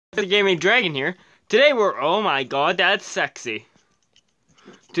The Gaming Dragon here. Today oh my god, that's sexy.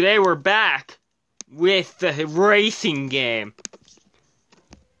 Today we're back with the racing game.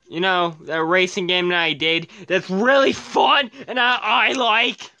 You know, that racing game that I did that's really fun and I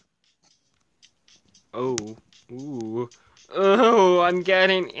like. Oh, I'm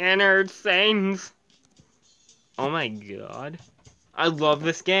getting inner things. Oh my god. I love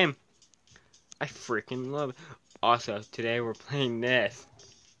this game. I freaking love it. Also, today we're playing this.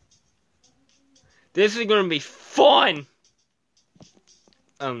 This is gonna be fun!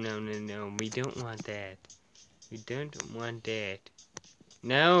 Oh, no, we don't want that. We don't want that.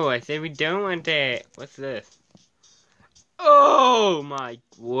 No, I said we don't want that. What's this? Oh my,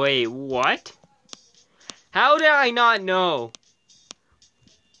 wait, what? How did I not know?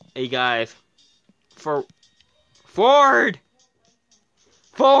 Hey guys, forward!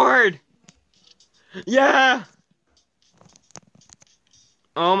 Yeah!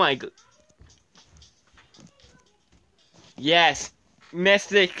 Oh my god. Yes,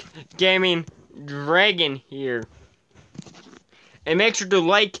 Mystic Gaming Dragon here. And make sure to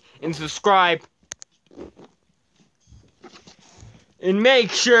like and subscribe. And make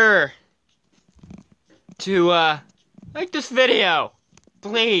sure to like this video.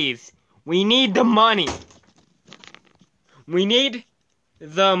 Please. We need the money. We need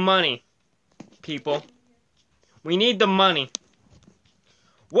the money, people. We need the money.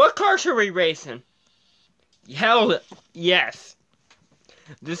 What car should we race in? Hell yes.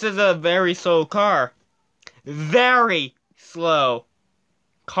 This is a very slow car. Very slow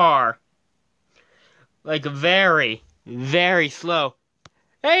car. Like very, very slow.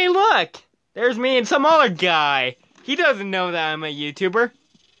 Hey, look! There's me and some other guy. He doesn't know that I'm a YouTuber.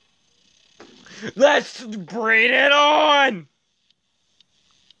 Let's bring it on!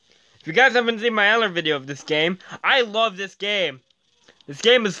 If you guys haven't seen my other video of this game, I love this game. This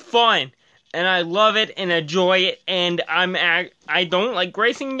game is fun. And I love it and enjoy it, and I don't like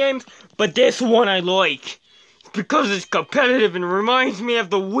racing games, but this one I like. Because it's competitive and reminds me of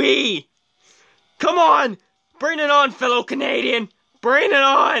the Wii. Come on! Bring it on, fellow Canadian! Bring it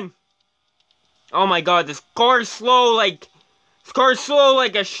on! Oh my god, this car is slow like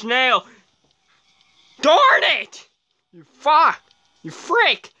a snail. Darn it! You fuck! You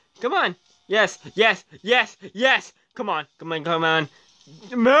freak! Come on! Yes! Come on!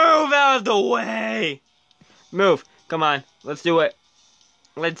 Move out of the way! Move. Come on. Let's do it.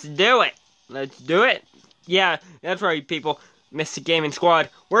 Let's do it. Yeah, that's right, people. Mystic Gaming Squad.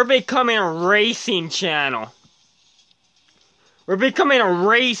 We're becoming a racing channel. We're becoming a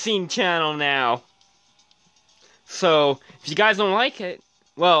racing channel now. So, if you guys don't like it,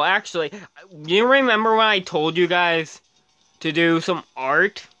 well, actually, do you remember when I told you guys to do some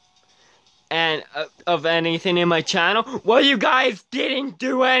art? And of anything in my channel? Well, you guys didn't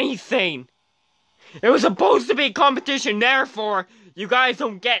do anything. It was supposed to be a competition, therefore, you guys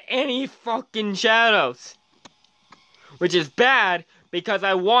don't get any fucking shadows. Which is bad, because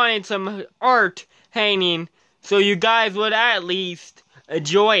I wanted some art hanging, so you guys would at least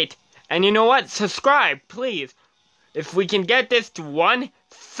enjoy it. And you know what? Subscribe, please. If we can get this to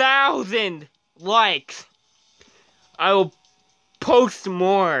 1,000 likes, I will post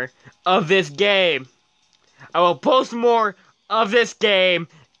more of this game. I will post more of this game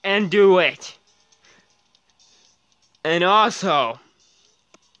and do it. And also,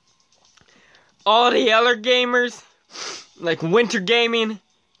 all the other gamers, like Winter Gaming,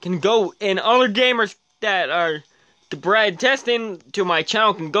 can go, and other gamers that are testing to my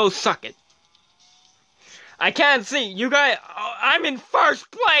channel can go suck it. I can't see. You guys, I'm in first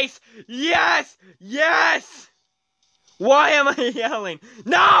place. Yes! Why am I yelling?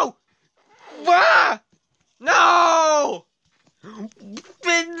 No! Ah! No!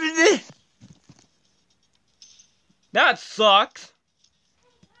 That sucks.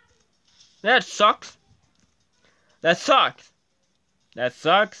 And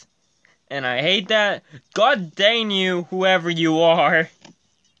I hate that. God dang you, whoever you are.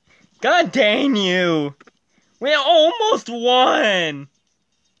 God dang you. We almost won.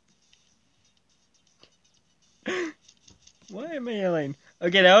 Why am I yelling?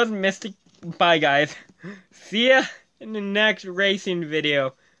 Okay, that was Mystic. Bye, guys. See ya in the next racing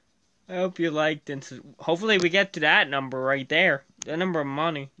video. I hope you liked, and hopefully we get to that number right there. That number of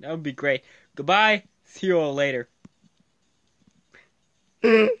money. That would be great. Goodbye. See you all later.